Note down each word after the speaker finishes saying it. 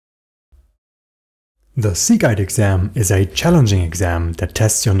The CGEIT exam is a challenging exam that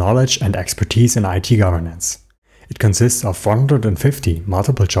tests your knowledge and expertise in IT governance. It consists of 150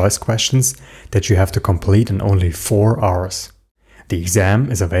 multiple-choice questions that you have to complete in only 4 hours. The exam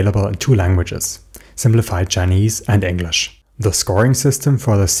is available in 2 languages, simplified Chinese and English. The scoring system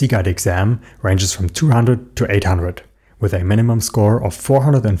for the CGEIT exam ranges from 200 to 800, with a minimum score of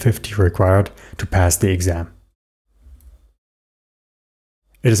 450 required to pass the exam.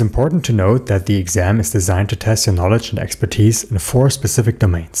 It is important to note that the exam is designed to test your knowledge and expertise in 4 specific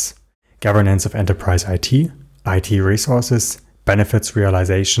domains: governance of enterprise IT, IT resources, benefits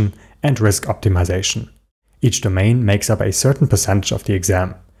realization, and risk optimization. Each domain makes up a certain percentage of the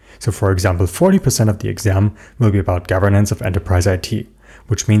exam. So for example, 40% of the exam will be about governance of enterprise IT,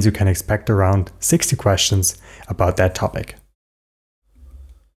 which means you can expect around 60 questions about that topic.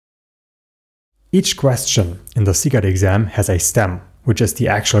 Each question in the CGEIT exam has a stem, which is the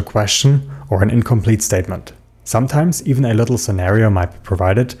actual question or an incomplete statement. Sometimes even a little scenario might be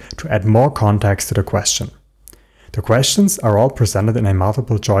provided to add more context to the question. The questions are all presented in a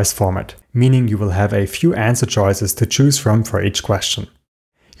multiple choice format, meaning you will have a few answer choices to choose from for each question.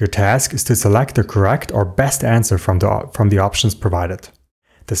 Your task is to select the correct or best answer from the options provided.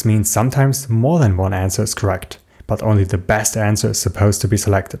 This means sometimes more than one answer is correct, but only the best answer is supposed to be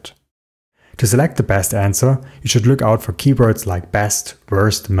selected. To select the best answer, you should look out for keywords like best,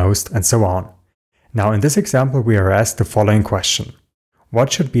 worst, most, and so on. Now in this example we are asked the following question: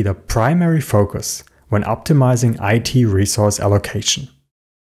 what should be the primary focus when optimizing IT resource allocation?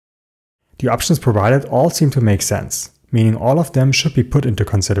 The options provided all seem to make sense, meaning all of them should be put into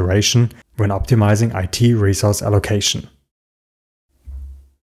consideration when optimizing IT resource allocation.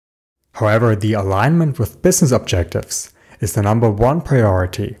 However, the alignment with business objectives is the #1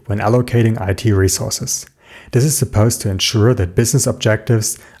 priority when allocating IT resources. This is supposed to ensure that business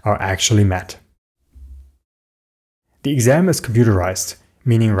objectives are actually met. The exam is computerized,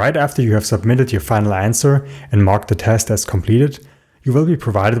 meaning right after you have submitted your final answer and marked the test as completed, you will be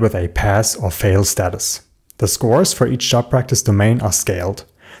provided with a pass or fail status. The scores for each job practice domain are scaled.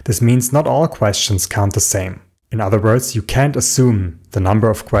 This means not all questions count the same. In other words, you can't assume the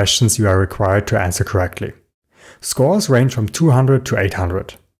number of questions you are required to answer correctly. Scores range from 200 to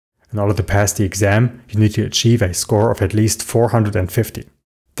 800. In order to pass the exam, you need to achieve a score of at least 450.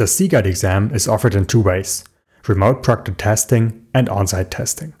 The CGEIT exam is offered in 2 ways: remote proctored testing and on-site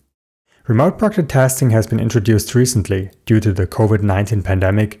testing. Remote proctored testing has been introduced recently due to the COVID-19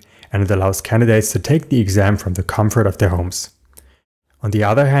 pandemic, and it allows candidates to take the exam from the comfort of their homes. On the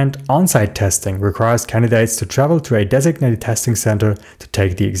other hand, on-site testing requires candidates to travel to a designated testing center to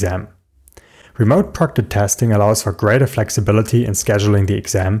take the exam. Remote proctored testing allows for greater flexibility in scheduling the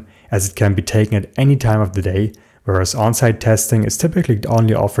exam, as it can be taken at any time of the day, whereas on-site testing is typically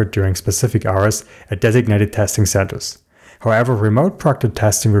only offered during specific hours at designated testing centers. However, remote proctored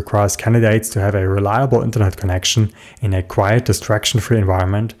testing requires candidates to have a reliable internet connection in a quiet, distraction-free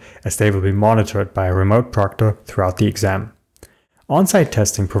environment, as they will be monitored by a remote proctor throughout the exam. On-site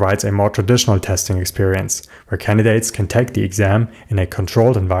testing provides a more traditional testing experience, where candidates can take the exam in a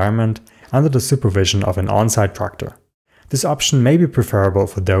controlled environment under the supervision of an on-site proctor. This option may be preferable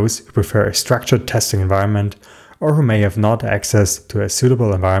for those who prefer a structured testing environment or who may have not access to a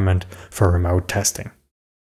suitable environment for remote testing.